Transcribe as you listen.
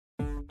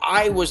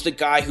I was the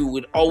guy who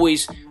would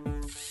always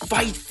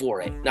fight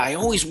for it. I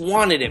always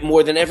wanted it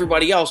more than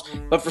everybody else,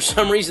 but for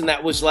some reason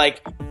that was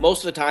like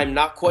most of the time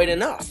not quite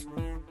enough.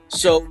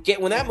 So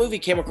when that movie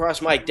came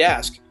across my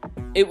desk,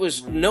 it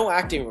was no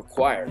acting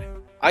required.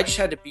 I just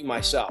had to be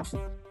myself.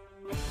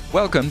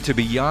 Welcome to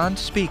Beyond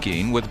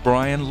Speaking with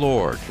Brian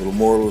Lord. Well, the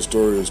moral of the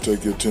story is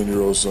take your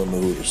 10-year-old son to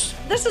Hooters.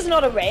 This is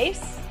not a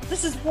race.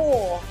 This is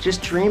war.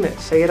 Just dream it.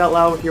 Say it out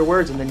loud with your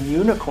words, and then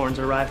unicorns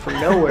arrive from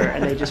nowhere,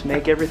 and they just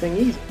make everything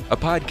easy. A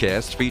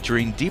podcast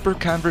featuring deeper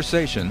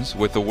conversations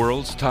with the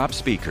world's top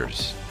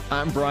speakers.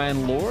 I'm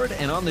Brian Lord,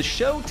 and on the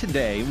show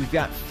today, we've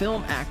got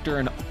film actor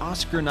and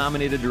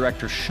Oscar-nominated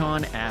director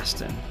Sean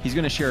Astin. He's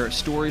going to share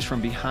stories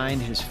from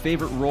behind his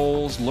favorite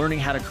roles, learning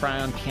how to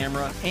cry on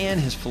camera, and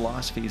his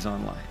philosophies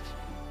on life.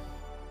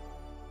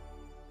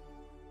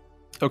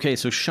 Okay,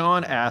 so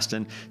Sean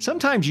Astin,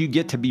 sometimes you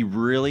get to be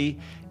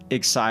really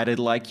excited,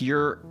 like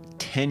your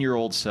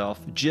 10-year-old self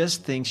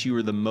just thinks you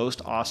are the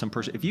most awesome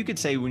person. If you could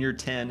say when you're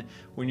 10,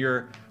 when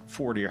you're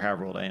 40 or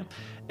however old I am,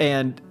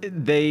 and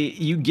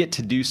you get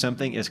to do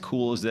something as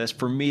cool as this.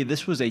 For me,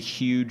 this was a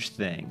huge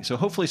thing. So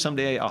hopefully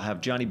someday I'll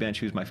have Johnny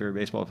Bench, who's my favorite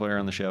baseball player,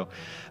 on the show.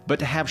 But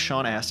to have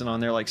Sean Astin on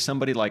there, like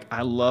somebody like,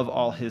 I love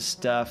all his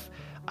stuff.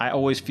 I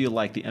always feel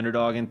like the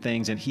underdog in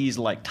things, and he's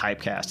like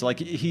typecast. Like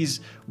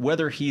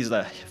whether he's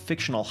a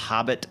fictional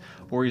hobbit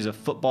or he's a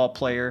football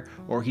player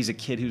or he's a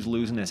kid who's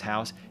losing his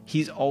house,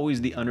 he's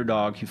always the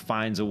underdog who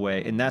finds a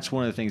way. And that's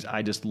one of the things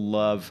I just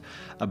love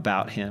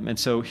about him. And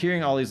so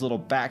hearing all these little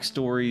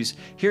backstories,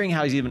 hearing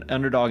how he's even an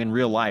underdog in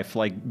real life,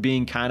 like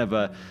being kind of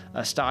a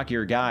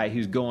stockier guy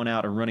who's going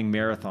out and running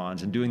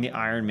marathons and doing the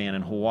Ironman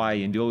in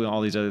Hawaii and doing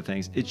all these other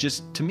things.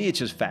 To me, it's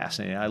just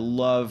fascinating. I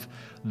love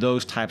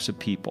those types of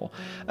people.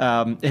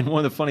 And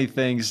one of the funny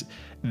things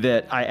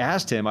that I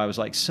asked him, I was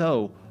like,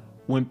 so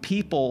when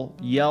people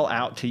yell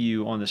out to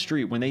you on the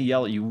street, when they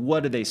yell at you,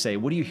 what do they say?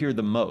 What do you hear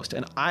the most?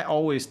 And I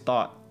always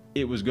thought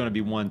it was going to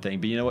be one thing,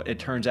 but you know what? It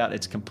turns out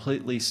it's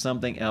completely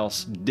something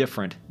else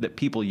different that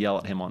people yell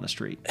at him on the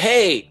street.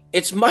 Hey,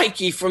 it's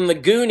Mikey from the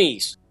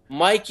Goonies.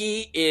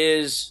 Mikey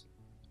is,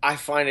 I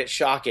find it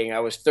shocking.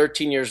 I was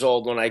 13 years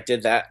old when I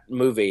did that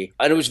movie,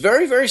 and it was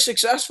very, very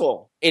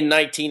successful in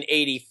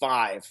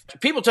 1985.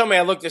 People tell me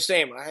I look the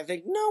same, and I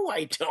think, no,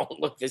 I don't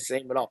look the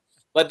same at all.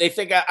 But they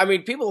think,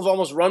 people have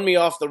almost run me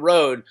off the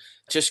road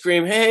to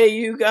scream, hey,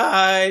 you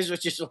guys,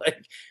 which is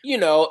like,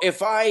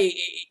 if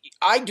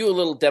I do a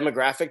little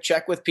demographic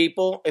check with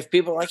people. If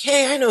people are like,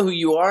 hey, I know who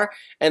you are.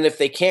 And if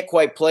they can't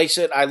quite place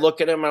it, I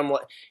look at them. I'm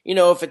like,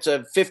 if it's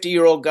a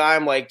 50-year-old guy,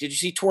 I'm like, did you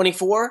see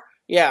 24?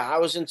 Yeah, I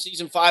was in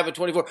season 5 of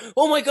 24.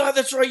 Oh my God,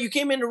 that's right. You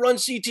came in to run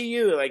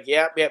CTU. Like,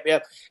 yep.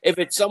 If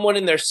it's someone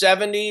in their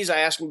 70s, I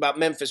ask them about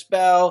Memphis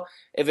Belle.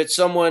 If it's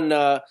someone,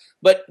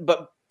 but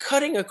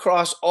cutting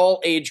across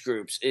all age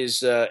groups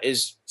is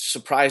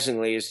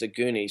surprisingly is the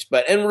Goonies.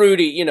 And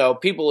Rudy,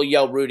 people will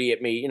yell Rudy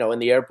at me, in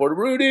the airport,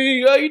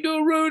 Rudy, how you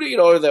doing, Rudy?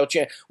 Or they'll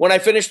chant. When I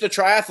finished the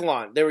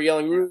triathlon, they were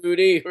yelling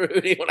Rudy,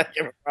 Rudy when I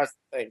came across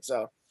the thing.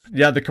 So.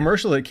 Yeah, the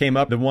commercial that came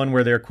up, the one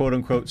where they're quote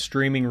unquote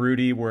streaming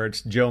Rudy, where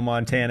it's Joe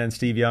Montana and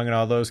Steve Young and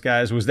all those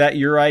guys. Was that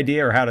your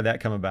idea, or how did that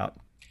come about?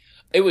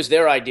 It was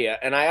their idea,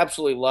 and I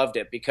absolutely loved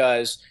it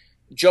because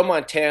Joe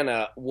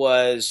Montana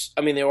was,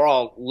 they were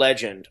all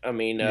legend.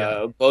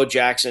 Bo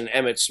Jackson,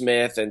 Emmett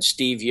Smith, and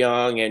Steve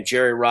Young, and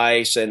Jerry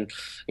Rice, and,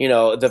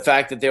 the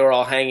fact that they were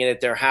all hanging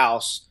at their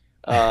house,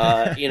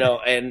 and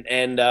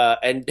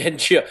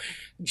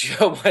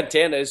Joe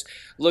Montana is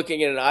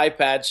looking at an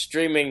iPad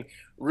streaming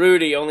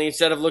Rudy, only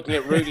instead of looking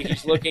at Rudy,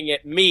 he's looking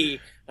at me.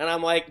 And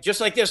I'm like, just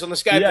like this on the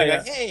Skype thing,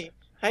 like, hey,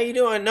 how you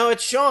doing? No,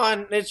 it's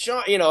Sean. And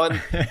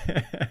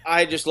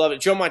I just love it.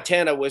 Joe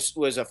Montana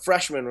was a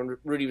freshman when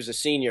Rudy was a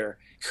senior.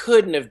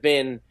 Couldn't have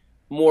been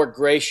more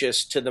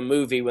gracious to the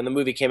movie when the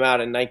movie came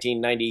out in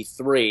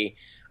 1993.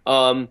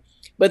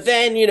 But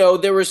then,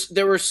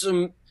 there were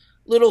some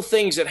little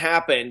things that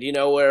happened,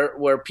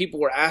 where people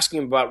were asking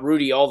him about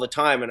Rudy all the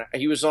time. And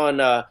he was on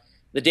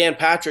the Dan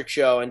Patrick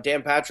Show, and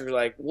Dan Patrick was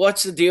like,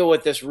 what's the deal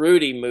with this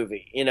Rudy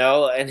movie?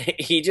 And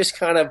he just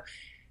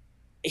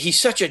he's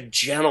such a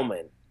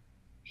gentleman.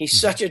 He's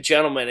such a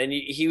gentleman. And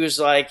he was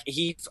like,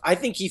 I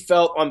think he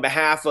felt on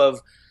behalf of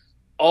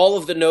all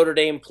of the Notre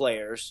Dame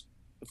players,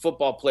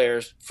 football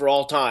players for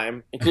all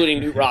time,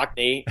 including Knute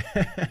Rockne,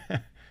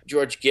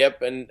 George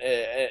Gipp, and,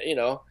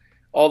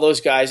 all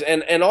those guys.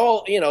 And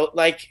all,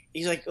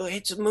 he's like, oh,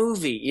 it's a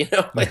movie,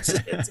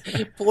 it's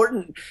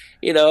important,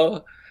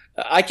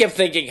 I kept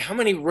thinking, how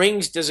many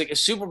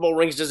Super Bowl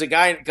rings does a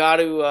guy got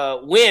to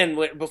win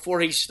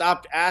before he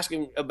stopped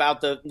asking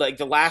about the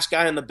last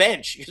guy on the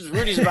bench? Because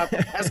Rudy's about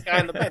the last guy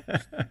on the bench.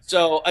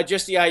 So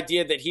just the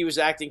idea that he was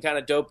acting kind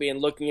of dopey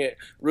and looking at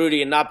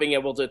Rudy and not being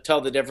able to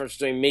tell the difference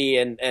between me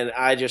and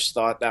I just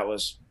thought that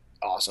was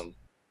awesome.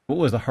 What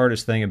was the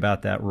hardest thing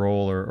about that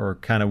role, or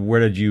kind of where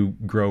did you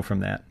grow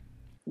from that?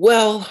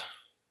 Well,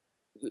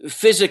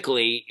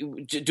 physically,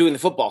 doing the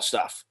football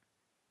stuff.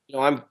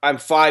 I'm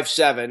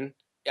 5'7".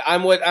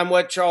 I'm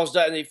what Charles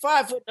Dutton,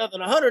 5 foot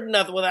nothing, 100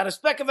 nothing, without a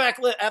speck of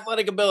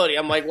athletic ability.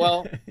 I'm like,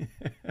 well,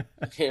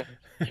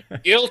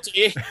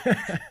 Guilty.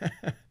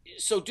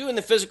 So doing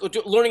the physical,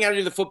 learning how to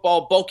do the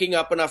football, bulking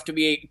up enough to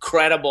be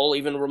credible,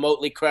 even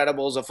remotely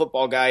credible as a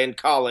football guy in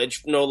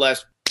college, no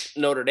less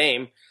Notre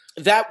Dame,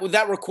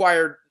 that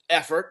required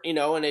effort,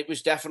 and it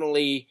was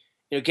definitely,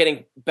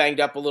 getting banged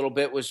up a little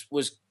bit was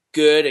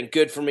good and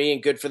good for me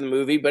and good for the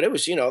movie, but it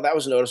was, that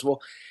was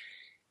noticeable.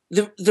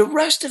 The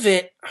rest of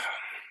it,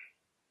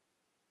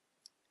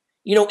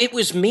 it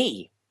was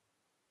me.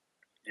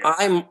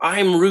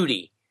 I'm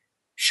Rudy.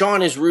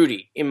 Sean is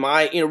Rudy.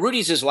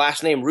 Rudy's his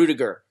last name,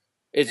 Rudiger.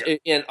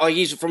 And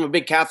he's from a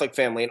big Catholic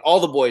family, and all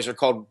the boys are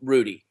called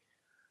Rudy.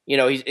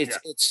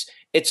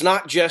 It's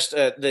not just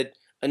a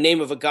name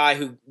of a guy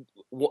who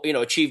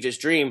achieved his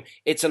dream.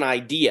 It's an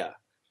idea.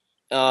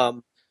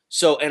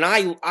 So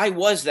I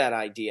was that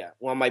idea.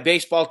 Well, on my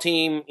baseball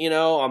team,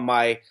 on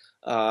my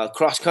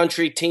cross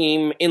country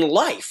team, in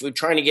life, we're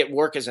trying to get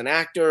work as an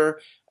actor,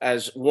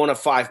 as one of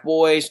 5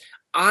 boys.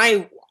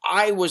 I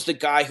was the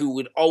guy who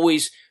would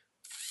always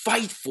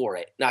fight for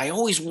it. And I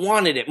always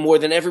wanted it more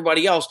than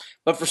everybody else,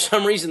 but for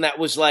some reason that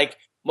was like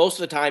most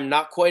of the time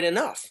not quite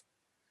enough.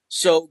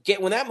 So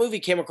when that movie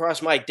came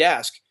across my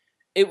desk,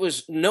 it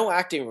was no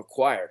acting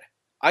required.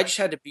 I just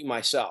had to be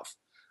myself.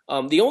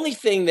 The only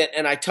thing that,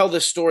 and I tell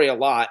this story a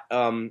lot,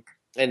 and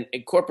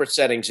in corporate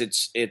settings,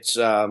 it's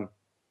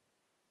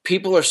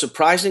people are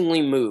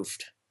surprisingly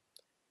moved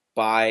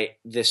by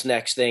this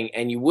next thing,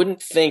 and you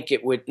wouldn't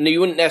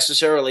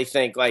necessarily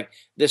think like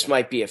this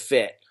might be a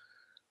fit.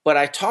 But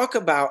I talk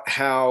about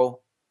how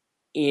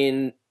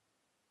in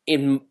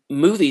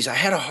movies I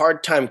had a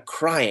hard time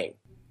crying.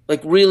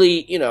 Like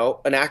really,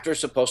 an actor is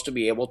supposed to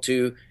be able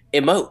to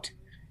emote.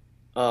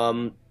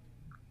 And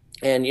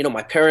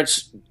my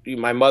parents,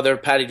 my mother,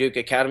 Patty Duke,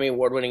 Academy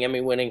Award-winning,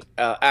 Emmy-winning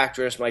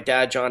actress. My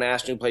dad, John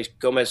Astin, who plays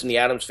Gomez in the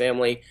Addams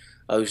Family,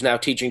 who's now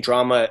teaching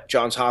drama at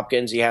Johns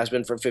Hopkins. He has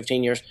been for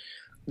 15 years.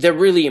 They're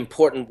really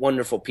important,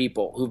 wonderful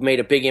people who've made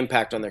a big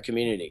impact on their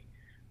community.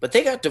 But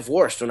they got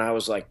divorced when I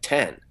was like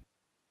 10.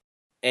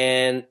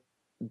 And,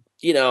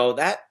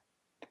 that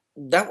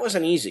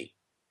wasn't easy.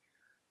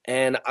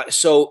 And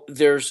so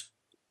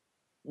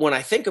when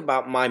I think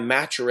about my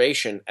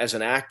maturation as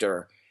an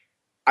actor,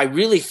 I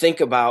really think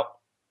about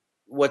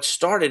what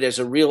started as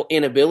a real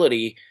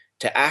inability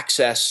to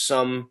access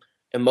some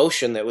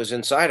emotion that was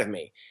inside of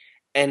me.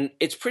 And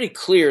it's pretty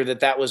clear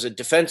that that was a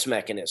defense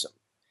mechanism.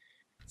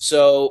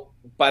 So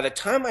by the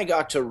time I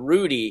got to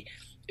Rudy,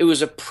 it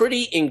was a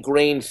pretty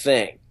ingrained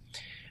thing.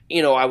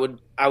 I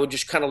would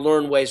just kind of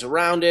learn ways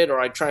around it, or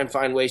I'd try and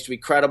find ways to be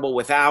credible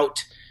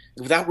without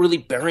really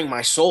bearing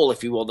my soul,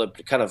 if you will,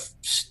 to kind of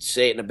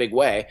say it in a big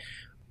way.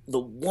 The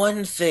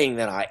one thing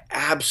that I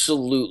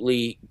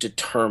absolutely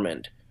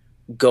determined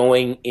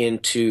going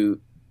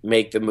into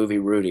make the movie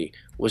Rudy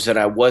was that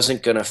I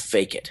wasn't going to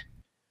fake it.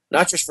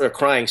 Not just for a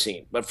crying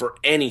scene, but for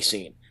any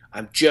scene.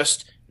 I'm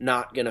just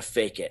not going to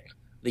fake it.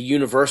 The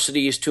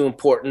university is too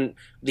important.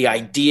 The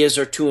ideas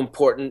are too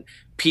important.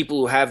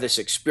 People who have this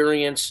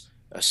experience,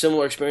 a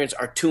similar experience,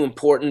 are too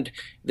important.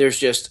 There's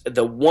just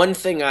the one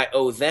thing I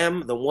owe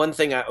them, the one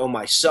thing I owe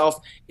myself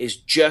is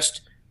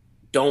just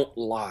don't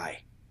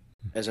lie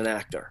as an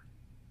actor.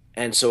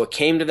 And so it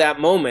came to that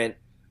moment,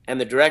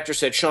 and the director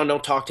said, Sean,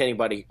 don't talk to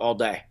anybody all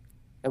day.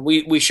 And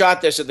we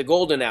shot this at the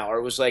golden hour.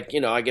 It was like,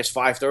 I guess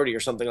 5:30 or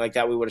something like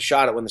that. We would have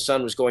shot it when the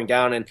sun was going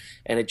down, and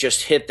it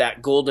just hit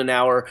that golden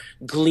hour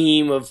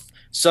gleam of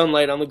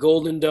sunlight on the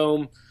Golden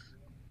Dome.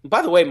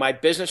 By the way, my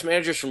business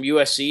manager's from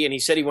USC, and he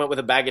said he went with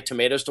a bag of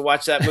tomatoes to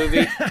watch that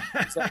movie.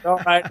 It's like, all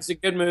right, it's a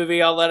good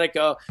movie. I'll let it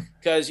go.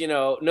 Because,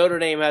 Notre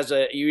Dame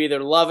you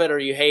either love it or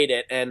you hate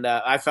it. And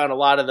I found a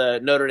lot of the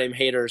Notre Dame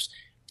haters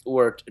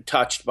were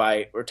touched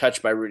by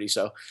Rudy.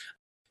 So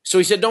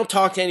he said, don't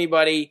talk to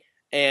anybody.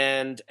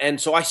 And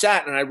so I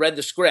sat and I read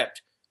the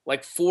script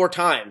like 4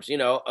 times,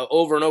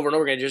 over and over and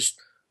over again,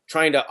 just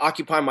trying to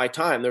occupy my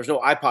time. There was no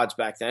iPods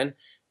back then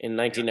in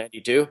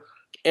 1992.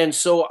 And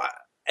so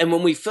and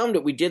when we filmed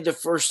it, we did the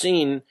first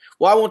scene.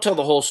 Well, I won't tell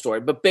the whole story,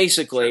 but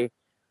basically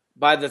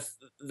by the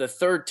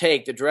third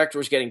take, the director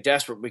was getting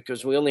desperate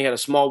because we only had a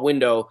small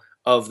window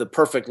of the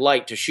perfect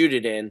light to shoot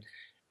it in.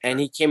 And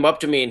he came up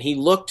to me and he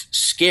looked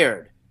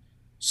scared.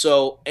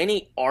 So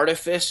any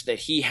artifice that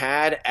he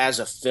had as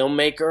a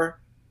filmmaker,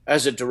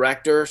 as a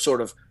director,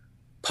 sort of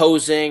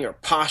posing or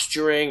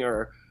posturing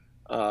or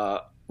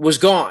was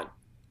gone.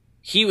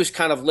 He was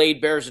kind of laid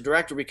bare as a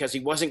director because he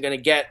wasn't going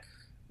to get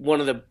one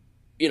of the,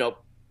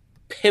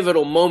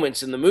 pivotal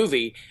moments in the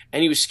movie,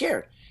 and he was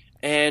scared.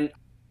 And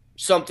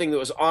something that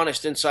was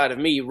honest inside of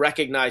me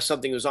recognized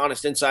something that was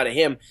honest inside of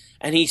him,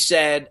 and he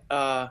said,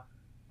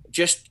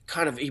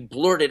 he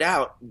blurted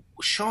out,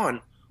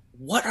 Sean,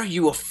 what are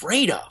you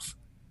afraid of?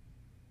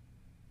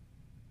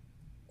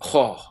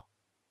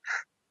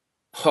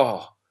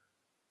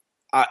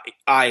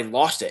 I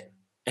lost it.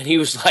 And he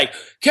was like,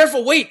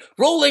 careful, wait,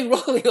 rolling,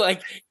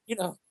 like,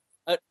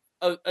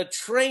 a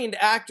trained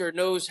actor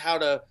knows how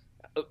to,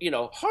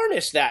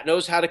 harness that,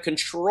 knows how to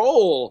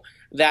control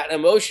that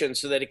emotion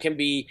so that it can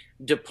be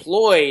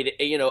deployed,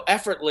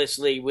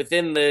 effortlessly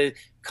within the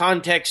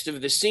context of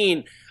the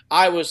scene.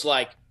 I was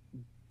like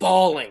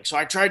bawling. So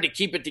I tried to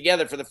keep it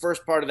together for the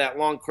first part of that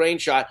long crane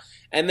shot.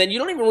 And then you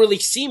don't even really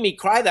see me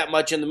cry that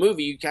much in the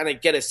movie. You kind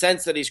of get a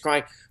sense that he's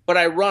crying, but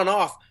I run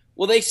off.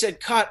 Well, they said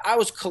cut. I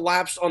was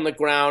collapsed on the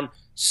ground,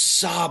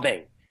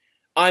 sobbing.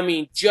 I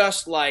mean,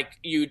 just like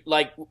in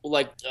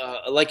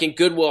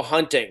Good Will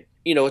Hunting.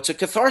 You know, it's a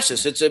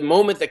catharsis. It's a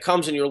moment that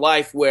comes in your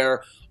life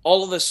where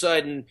all of a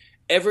sudden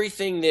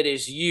everything that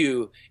is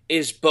you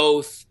is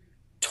both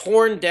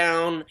torn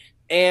down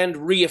and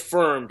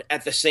reaffirmed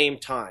at the same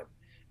time.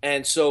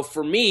 And so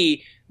for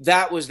me,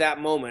 that was that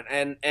moment.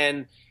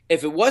 And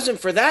if it wasn't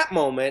for that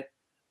moment,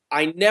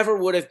 I never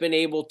would have been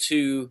able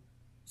to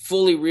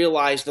fully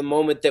realize the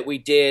moment that we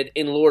did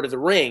in Lord of the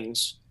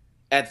Rings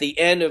at the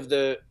end of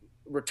the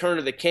Return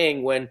of the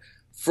King, when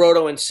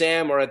Frodo and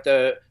Sam are at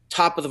the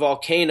top of the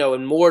volcano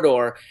in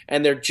Mordor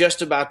and they're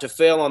just about to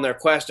fail on their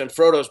quest, and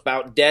Frodo's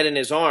about dead in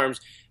his arms,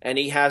 and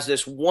he has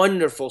this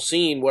wonderful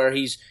scene where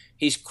he's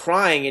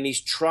crying and he's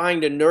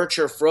trying to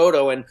nurture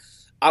Frodo. And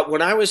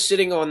when I was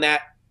sitting on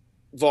that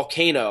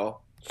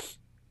volcano,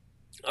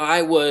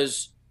 I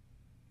was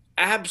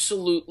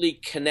absolutely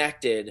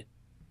connected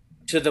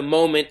to the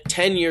moment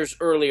 10 years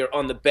earlier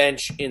on the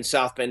bench in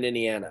South Bend,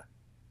 Indiana.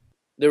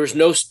 There was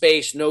no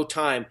space, no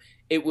time.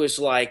 It was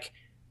like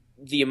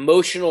the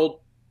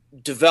emotional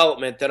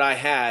development that I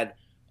had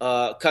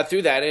cut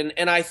through that.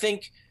 And I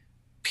think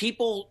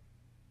people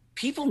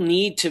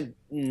need to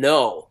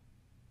know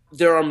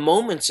there are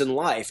moments in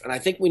life, and I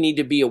think we need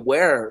to be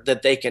aware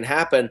that they can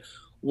happen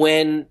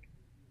when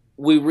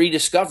we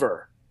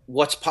rediscover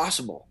what's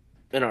possible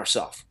in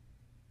ourselves.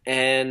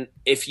 And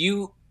if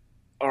you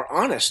are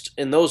honest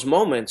in those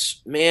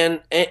moments,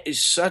 man,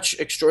 such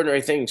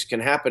extraordinary things can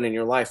happen in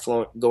your life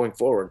going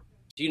forward.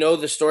 Do you know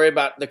the story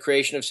about the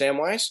creation of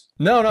Samwise?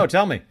 No,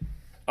 tell me.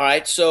 All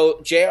right,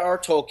 so J.R.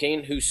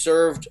 Tolkien, who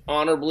served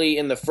honorably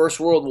in the First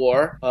World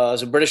War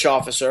as a British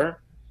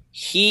officer,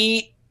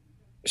 he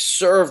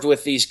served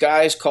with these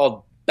guys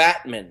called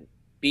Batmen,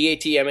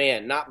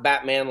 B-A-T-M-A-N, not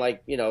Batman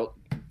like, you know,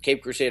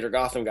 Cape Crusader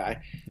Gotham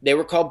guy. They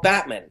were called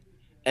Batmen,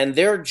 and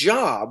their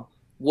job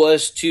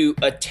was to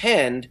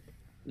attend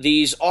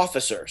these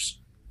officers,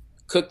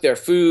 cook their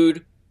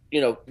food,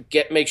 you know,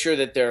 make sure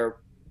that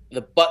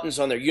the buttons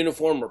on their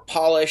uniform were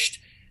polished,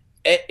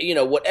 you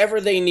know,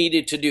 whatever they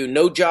needed to do,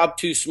 no job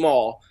too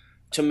small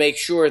to make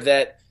sure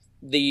that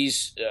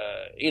these,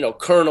 you know,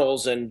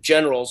 colonels and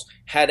generals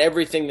had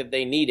everything that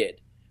they needed.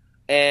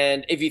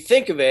 And if you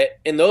think of it,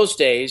 in those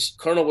days,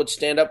 colonel would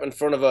stand up in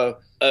front of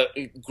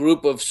a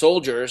group of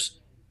soldiers.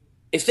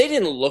 If they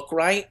didn't look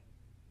right,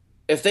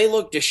 if they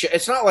looked,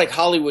 it's not like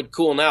Hollywood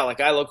cool now, like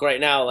I look right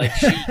now, like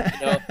she,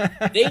 you know,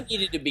 they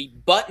needed to be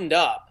buttoned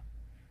up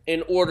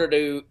in order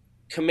to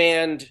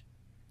command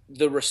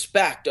the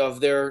respect of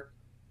their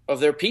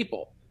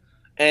people.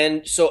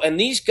 And so, and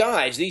these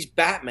guys, these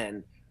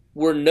Batmen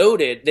were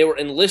noted, they were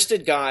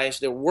enlisted guys,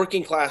 they were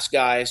working class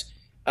guys,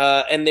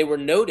 and they were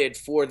noted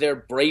for their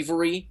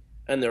bravery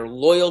and their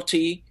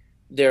loyalty,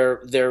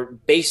 their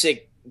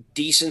basic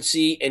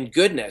decency and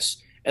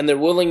goodness, and their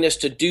willingness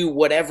to do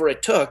whatever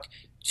it took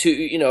to,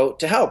 you know,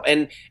 to help.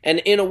 And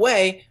in a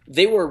way,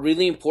 they were a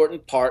really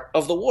important part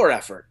of the war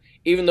effort.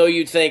 Even though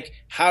you'd think,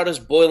 how does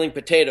boiling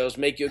potatoes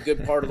make you a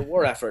good part of the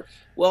war effort?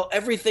 Well,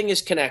 everything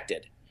is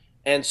connected.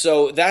 And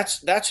so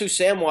that's who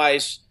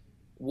Samwise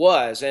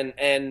was.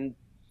 And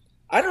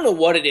I don't know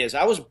what it is.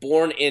 I was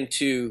born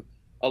into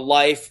a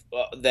life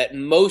that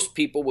most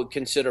people would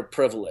consider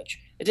privilege.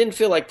 It didn't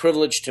feel like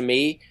privilege to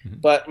me,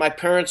 but my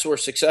parents were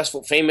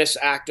successful, famous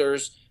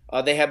actors.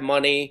 They had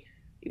money.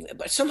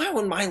 But somehow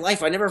in my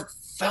life, I never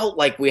felt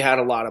like we had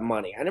a lot of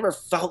money. I never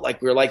felt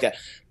like we were like that.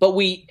 But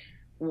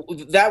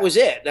that was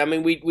it. I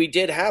mean, we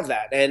did have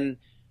that. And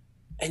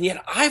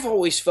yet I've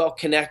always felt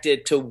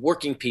connected to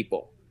working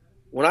people.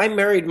 When I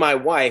married my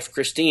wife,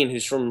 Christine,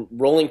 who's from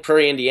Rolling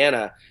Prairie,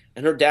 Indiana,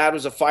 and her dad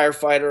was a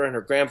firefighter and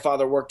her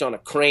grandfather worked on a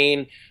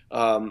crane.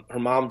 Her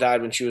mom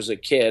died when she was a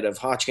kid of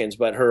Hodgkin's,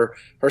 but her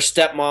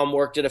stepmom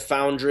worked at a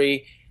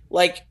foundry.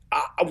 Like,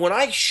 when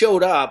I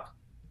showed up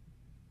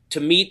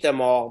to meet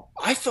them all,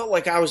 I felt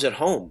like I was at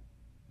home.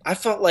 I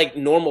felt like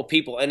normal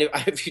people. And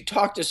if you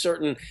talk to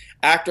certain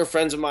actor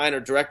friends of mine or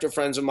director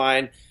friends of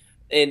mine,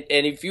 and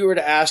if you were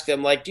to ask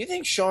them, like, do you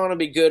think Sean would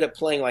be good at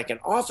playing like an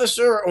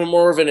officer or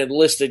more of an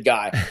enlisted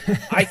guy?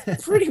 I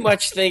pretty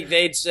much think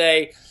they'd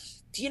say,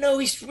 you know,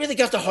 he's really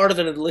got the heart of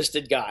an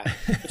enlisted guy,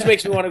 which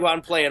makes me want to go out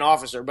and play an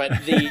officer. But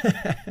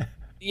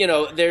you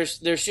know, there's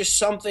just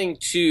something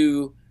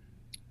to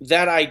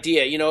that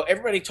idea. You know,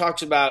 everybody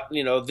talks about,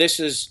 you know, this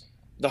is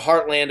the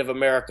heartland of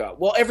America.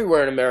 Well,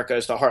 everywhere in America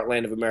is the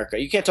heartland of America.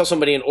 You can't tell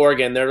somebody in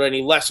Oregon they're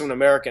any less of an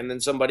American than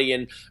somebody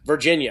in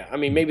Virginia. I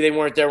mean, maybe they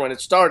weren't there when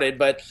it started,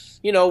 but,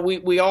 you know,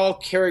 we all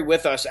carry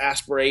with us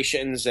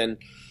aspirations. And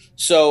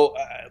so,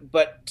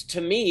 but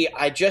to me,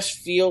 I just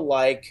feel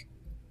like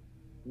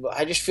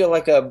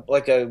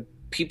a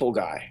people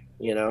guy,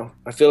 you know?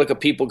 I feel like a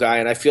people guy,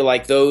 and I feel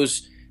like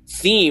those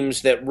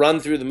themes that run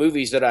through the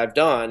movies that I've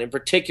done, in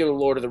particular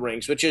Lord of the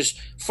Rings, which is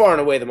far and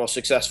away the most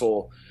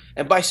successful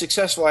And by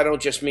successful, I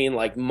don't just mean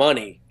like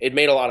money. It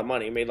made a lot of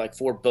money. It made like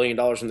 $4 billion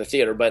in the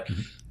theater.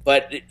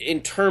 But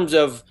in terms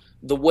of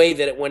the way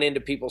that it went into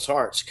people's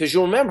hearts, because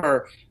you'll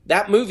remember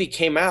that movie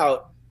came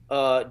out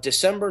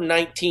December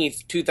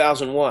 19th,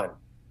 2001.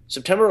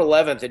 September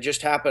 11th, it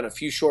just happened a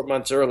few short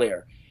months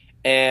earlier.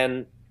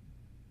 And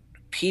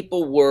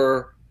people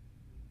were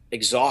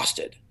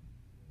exhausted.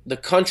 The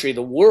country,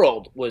 the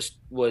world was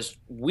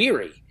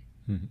weary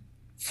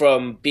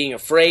from being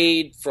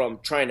afraid, from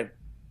trying to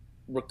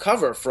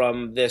recover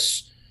from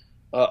this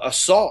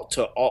assault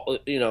to all,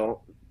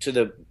 to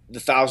the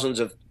thousands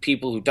of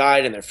people who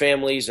died and their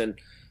families,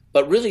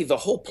 but really the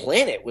whole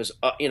planet was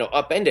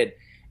upended.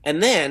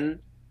 And then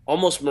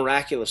almost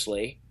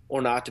miraculously,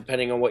 or not,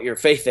 depending on what your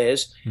faith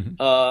is,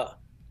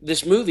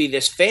 this movie,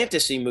 this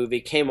fantasy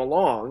movie, came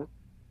along,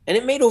 and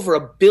it made over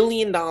 $1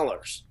 billion.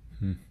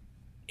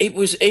 It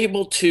was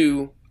able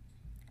to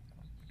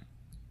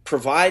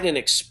provide an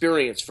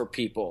experience for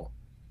people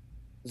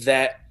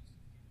that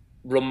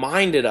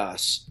reminded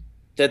us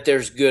that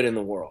there's good in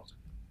the world,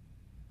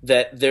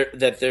 that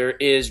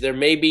there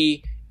may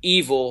be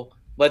evil,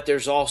 but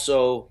there's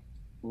also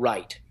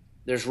right.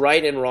 There's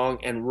right and wrong,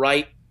 and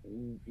right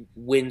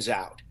wins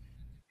out.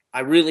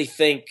 I really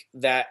think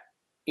that,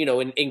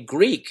 in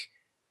Greek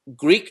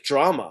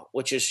drama,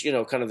 which is,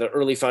 kind of the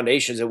early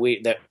foundations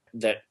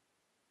that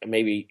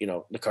maybe,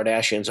 the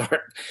Kardashians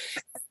aren't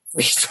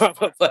Greek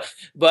drama,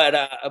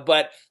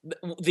 but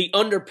the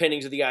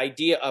underpinnings of the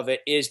idea of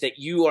it is that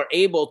you are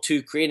able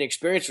to create an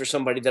experience for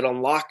somebody that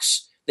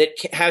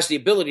has the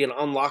ability to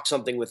unlock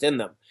something within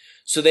them.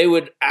 So they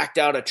would act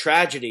out a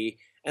tragedy,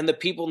 and the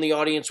people in the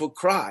audience would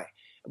cry.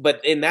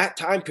 But in that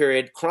time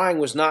period, crying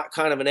was not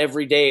kind of an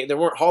everyday. There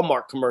weren't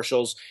Hallmark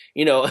commercials,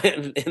 in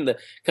the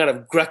kind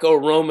of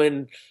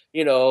Greco-Roman,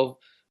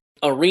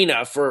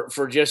 arena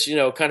for just,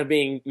 kind of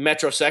being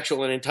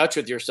metrosexual and in touch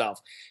with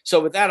yourself. So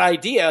with that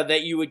idea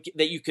that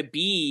you could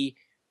be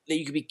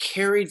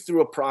carried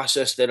through a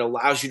process that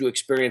allows you to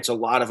experience a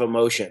lot of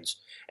emotions.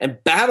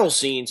 And battle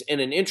scenes, in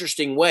an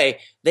interesting way,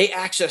 they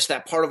access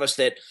that part of us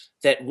that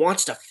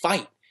wants to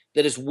fight,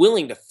 that is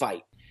willing to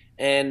fight.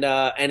 And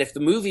if the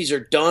movies are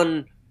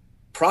done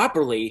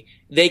properly,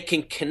 they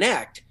can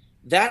connect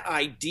that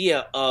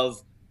idea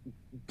of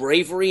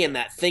bravery and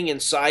that thing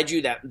inside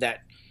you, that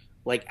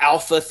like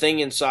alpha thing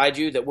inside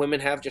you that women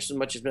have just as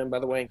much as men, by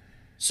the way.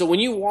 So when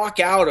you walk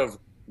out of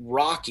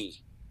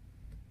Rocky,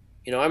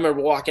 I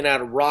remember walking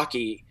out of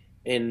Rocky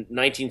in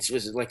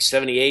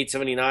 78,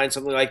 79,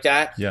 something like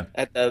that,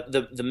 at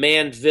the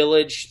Mann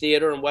Village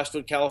Theater in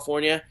Westwood,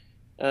 California,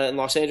 in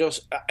Los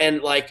Angeles,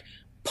 and like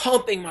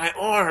pumping my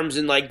arms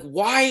and like,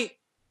 why?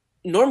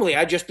 Normally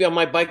I'd just be on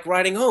my bike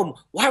riding home.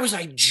 Why was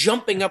I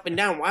jumping up and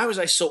down? Why was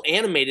I so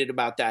animated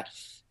about that?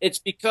 It's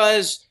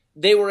because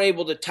they were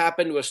able to tap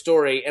into a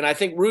story. And I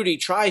think Rudy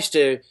tries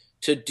to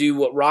do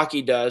what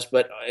Rocky does,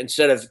 but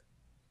instead of,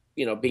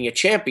 being a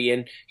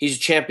champion, he's a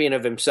champion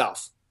of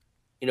himself.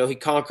 He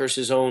conquers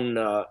his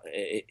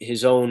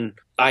own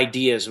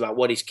ideas about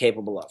what he's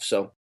capable of.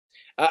 So,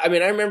 I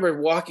remember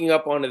walking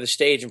up onto the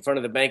stage in front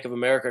of the Bank of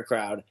America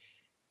crowd,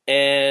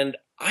 and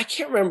I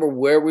can't remember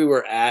where we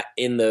were at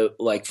in the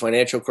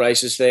financial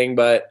crisis thing,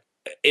 but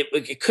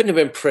it couldn't have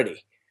been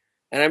pretty.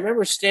 And I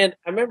remember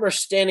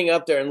standing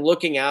up there and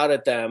looking out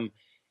at them,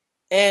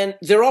 and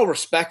they're all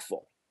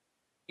respectful.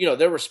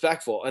 They're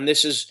respectful. And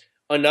this is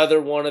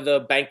another one of the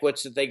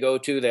banquets that they go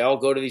to. They all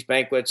go to these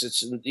banquets.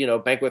 It's,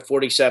 banquet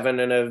 47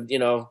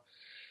 in a,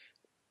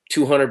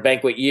 200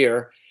 banquet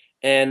year.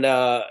 And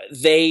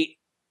they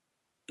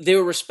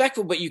were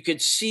respectful, but you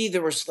could see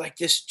there was like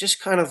this just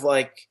kind of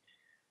like,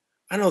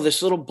 I don't know,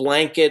 this little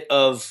blanket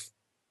of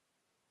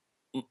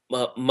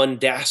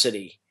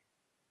mundacity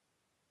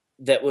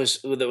that was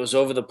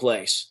over the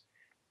place.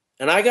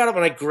 And I got up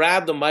and I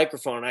grabbed the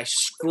microphone and I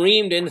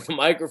screamed into the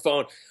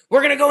microphone, "We're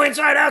going to go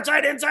inside,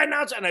 outside, inside, and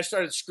outside." And I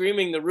started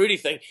screaming the Rudy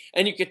thing.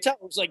 And you could tell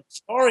it was like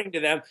jarring to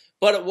them,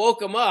 but it woke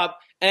them up.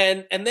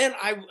 And then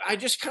I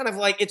just kind of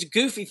like, it's a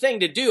goofy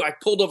thing to do. I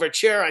pulled over a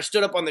chair, I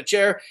stood up on the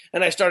chair,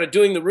 and I started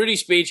doing the Rudy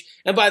speech.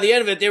 And by the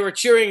end of it, they were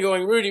cheering,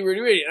 going, "Rudy,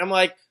 Rudy, Rudy." And I'm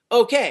like,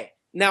 okay,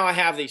 now I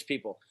have these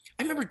people.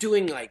 I remember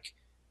doing like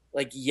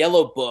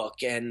Yellow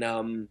Book, and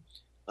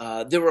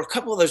there were a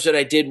couple others that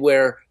I did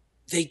where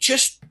they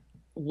just,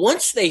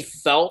 once they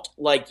felt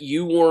like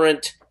you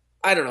weren't,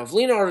 I don't know, if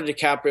Leonardo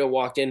DiCaprio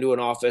walked into an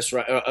office,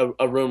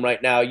 a room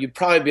right now, you'd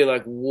probably be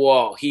like,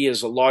 whoa, he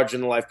is a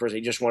larger-than-life person.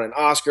 He just won an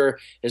Oscar.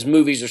 His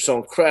movies are so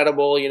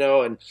incredible,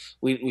 and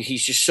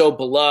he's just so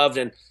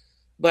beloved.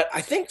 But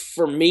I think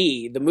for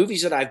me, the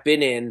movies that I've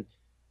been in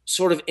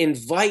sort of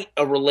invite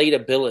a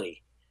relatability.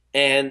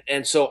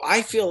 And so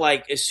I feel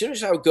like as soon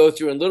as I would go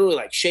through and literally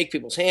like shake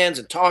people's hands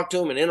and talk to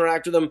them and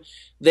interact with them,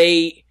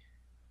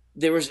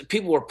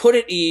 people were put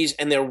at ease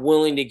and they're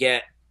willing to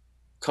get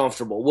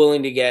comfortable,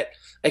 willing to get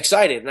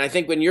excited. And I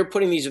think when you're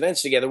putting these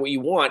events together, what you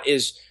want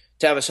is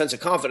to have a sense of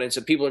confidence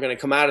that people are going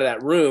to come out of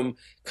that room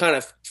kind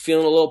of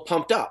feeling a little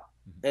pumped up.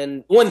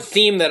 And one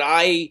theme that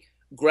I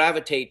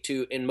gravitate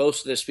to in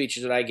most of the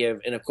speeches that I give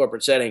in a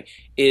corporate setting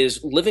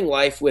is living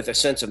life with a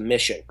sense of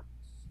mission.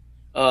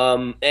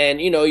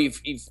 And,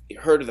 you've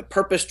heard of the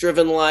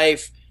purpose-driven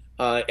life.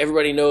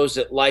 Everybody knows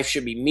that life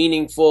should be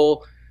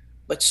meaningful.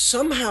 But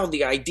somehow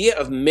the idea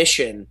of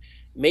mission,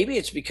 maybe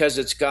it's because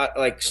it's got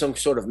like some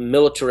sort of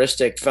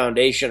militaristic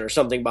foundation or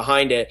something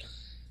behind it.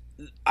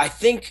 I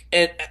think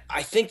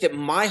that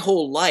my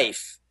whole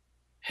life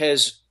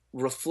has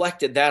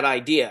reflected that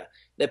idea,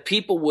 that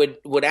people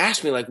would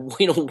ask me like,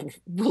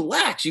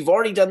 relax, you've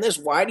already done this.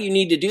 Why do you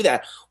need to do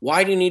that?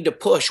 Why do you need to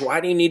push?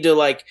 Why do you need to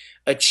like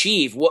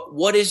achieve?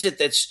 What is it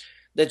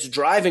that's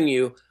driving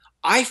you?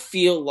 I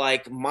feel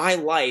like my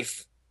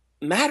life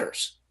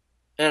matters.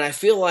 And I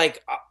feel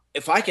like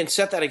if I can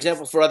set that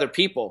example for other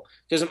people,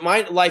 because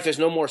my life is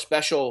no more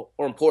special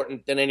or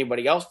important than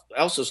anybody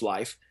else's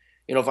life.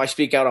 If I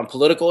speak out on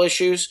political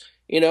issues,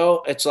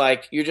 it's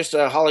like, you're just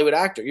a Hollywood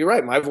actor. You're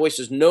right. My voice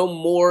is no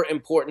more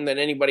important than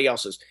anybody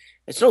else's.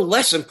 It's no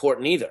less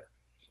important either.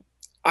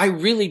 I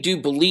really do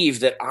believe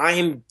that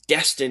I'm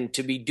destined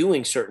to be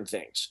doing certain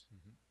things.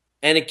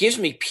 And it gives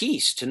me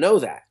peace to know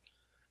that.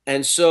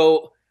 And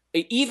so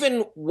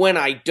even when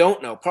I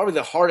don't know, probably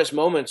the hardest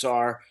moments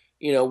are,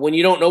 when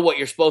you don't know what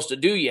you're supposed to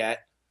do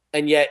yet,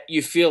 and yet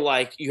you feel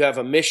like you have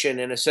a mission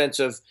and a sense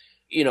of,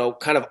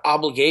 kind of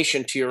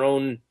obligation to your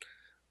own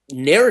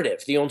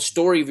narrative, the own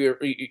story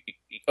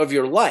of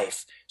your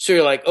life. So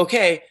you're like,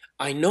 okay,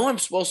 I know I'm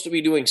supposed to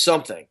be doing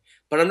something,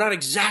 but I'm not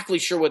exactly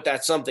sure what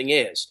that something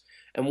is.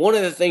 And one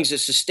of the things that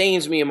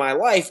sustains me in my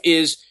life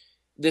is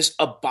this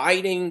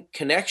abiding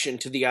connection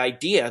to the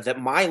idea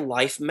that my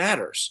life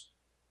matters.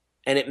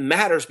 And it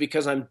matters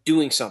because I'm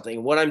doing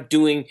something. What I'm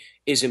doing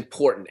is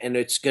important, and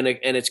it's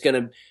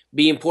gonna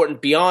be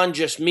important beyond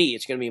just me.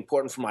 It's gonna be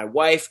important for my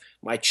wife,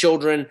 my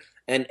children,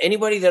 and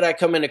anybody that I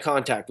come into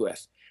contact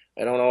with.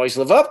 I don't always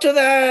live up to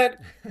that.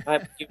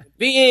 I'm a human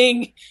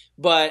being,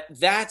 but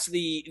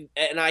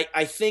and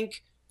I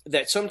think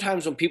that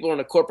sometimes when people are in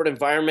a corporate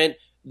environment,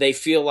 they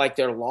feel like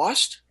they're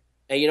lost,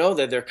 and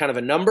that they're kind of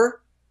a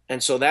number,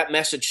 and so that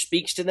message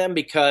speaks to them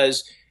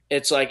because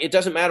it's like, it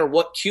doesn't matter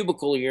what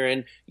cubicle you're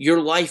in, your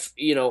life,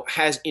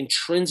 has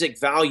intrinsic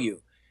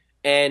value.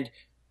 And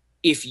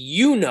if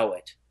you know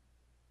it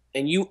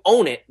and you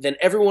own it, then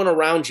everyone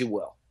around you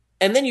will.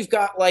 And then you've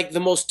got like the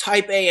most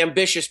type A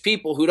ambitious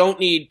people who don't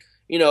need,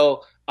 a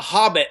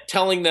hobbit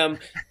telling them,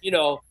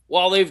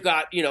 while they've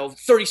got,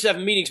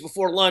 37 meetings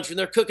before lunch and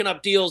they're cooking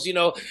up deals,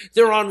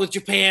 they're on with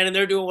Japan and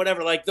they're doing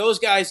whatever. Like those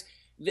guys,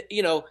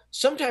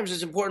 sometimes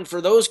it's important for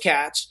those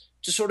cats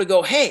to sort of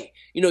go, hey,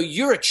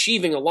 you're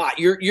achieving a lot.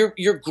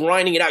 You're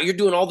grinding it out. You're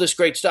doing all this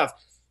great stuff.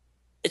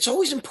 It's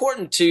always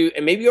important to,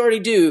 and maybe you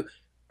already do,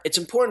 it's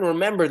important to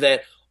remember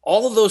that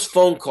all of those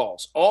phone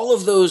calls, all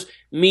of those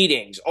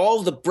meetings, all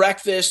of the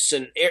breakfasts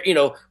and,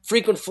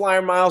 frequent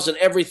flyer miles and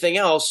everything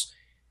else,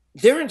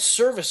 they're in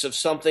service of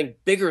something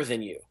bigger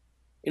than you.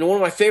 One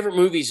of my favorite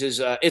movies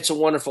is It's a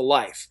Wonderful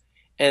Life.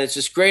 And it's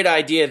this great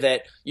idea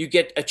that you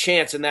get a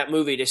chance in that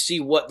movie to see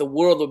what the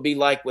world would be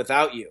like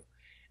without you.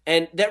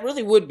 And that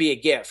really would be a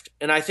gift.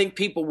 And I think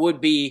people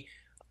would be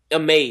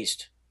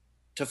amazed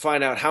to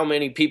find out how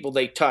many people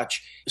they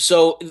touch.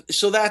 So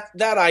that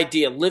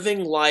idea,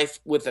 living life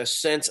with a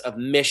sense of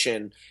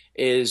mission,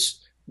 is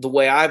the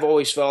way I've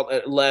always felt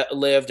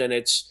lived. And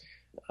it's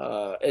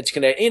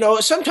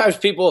gonna, sometimes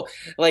people,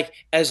 like,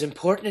 as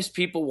important as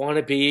people want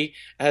to be,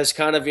 as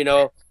kind of,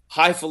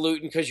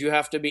 highfalutin, because you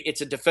have to be,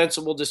 it's a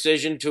defensible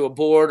decision to a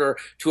board or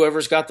to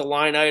whoever's got the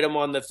line item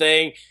on the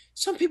thing.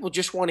 Some people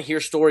just want to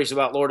hear stories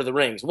about Lord of the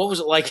Rings. What was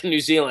it like in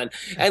New Zealand?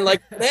 And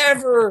like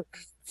whatever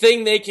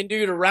thing they can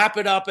do to wrap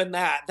it up in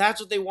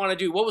that's what they want to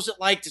do. What was it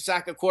like to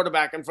sack a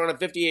quarterback in front of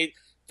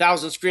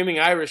 58,000 screaming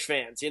Irish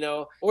fans,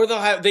 Or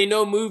they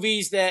know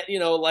movies that,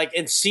 like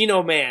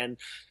Encino Man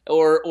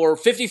or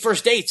 50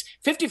 First Dates.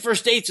 50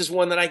 First Dates is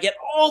one that I get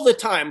all the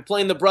time,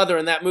 playing the brother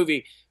in that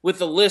movie with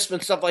the lisp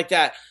and stuff like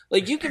that.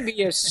 Like, you can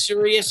be as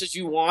serious as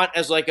you want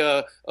as like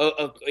a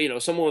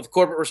someone with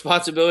corporate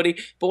responsibility.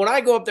 But when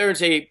I go up there and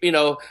say,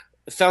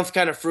 sounds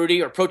kind of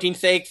fruity or protein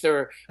shakes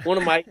or one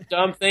of my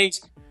dumb things,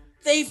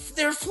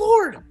 they're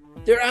floored.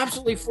 They're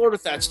absolutely floored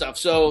with that stuff.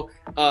 So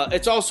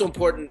it's also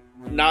important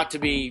not to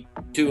be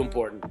too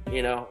important,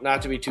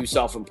 not to be too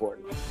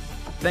self-important.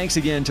 Thanks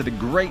again to the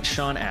great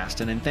Sean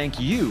Astin, and thank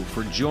you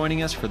for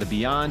joining us for the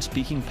Beyond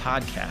Speaking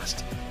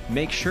podcast.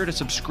 Make sure to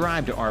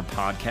subscribe to our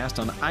podcast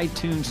on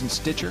iTunes and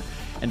Stitcher,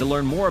 and to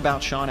learn more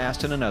about Sean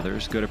Astin and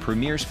others, go to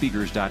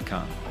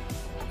premierspeakers.com.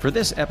 For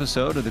this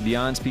episode of the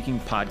Beyond Speaking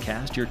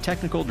podcast, your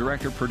technical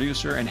director,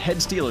 producer, and head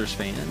Steelers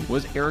fan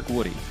was Eric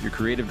Woody. Your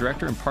creative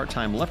director and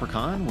part-time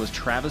leprechaun was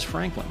Travis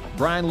Franklin.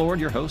 Brian Lord,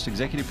 your host,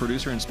 executive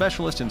producer, and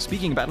specialist in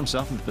speaking about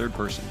himself in the third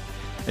person.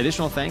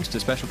 Additional thanks to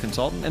special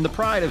consultant and the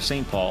pride of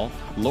St. Paul,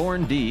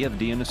 Lauren D. of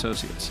D &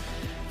 Associates.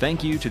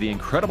 Thank you to the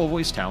incredible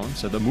voice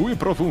talents of the muy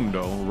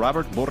profundo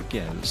Robert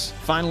Borges.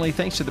 Finally,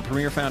 thanks to the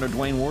Premier founder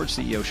Dwayne Ward,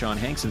 CEO Sean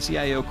Hanks, and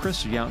CIO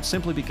Chris Yount,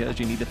 simply because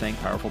you need to thank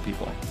powerful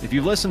people. If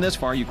you've listened this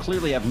far, you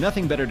clearly have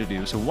nothing better to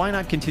do, so why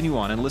not continue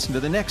on and listen to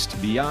the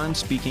next Beyond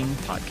Speaking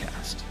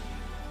podcast?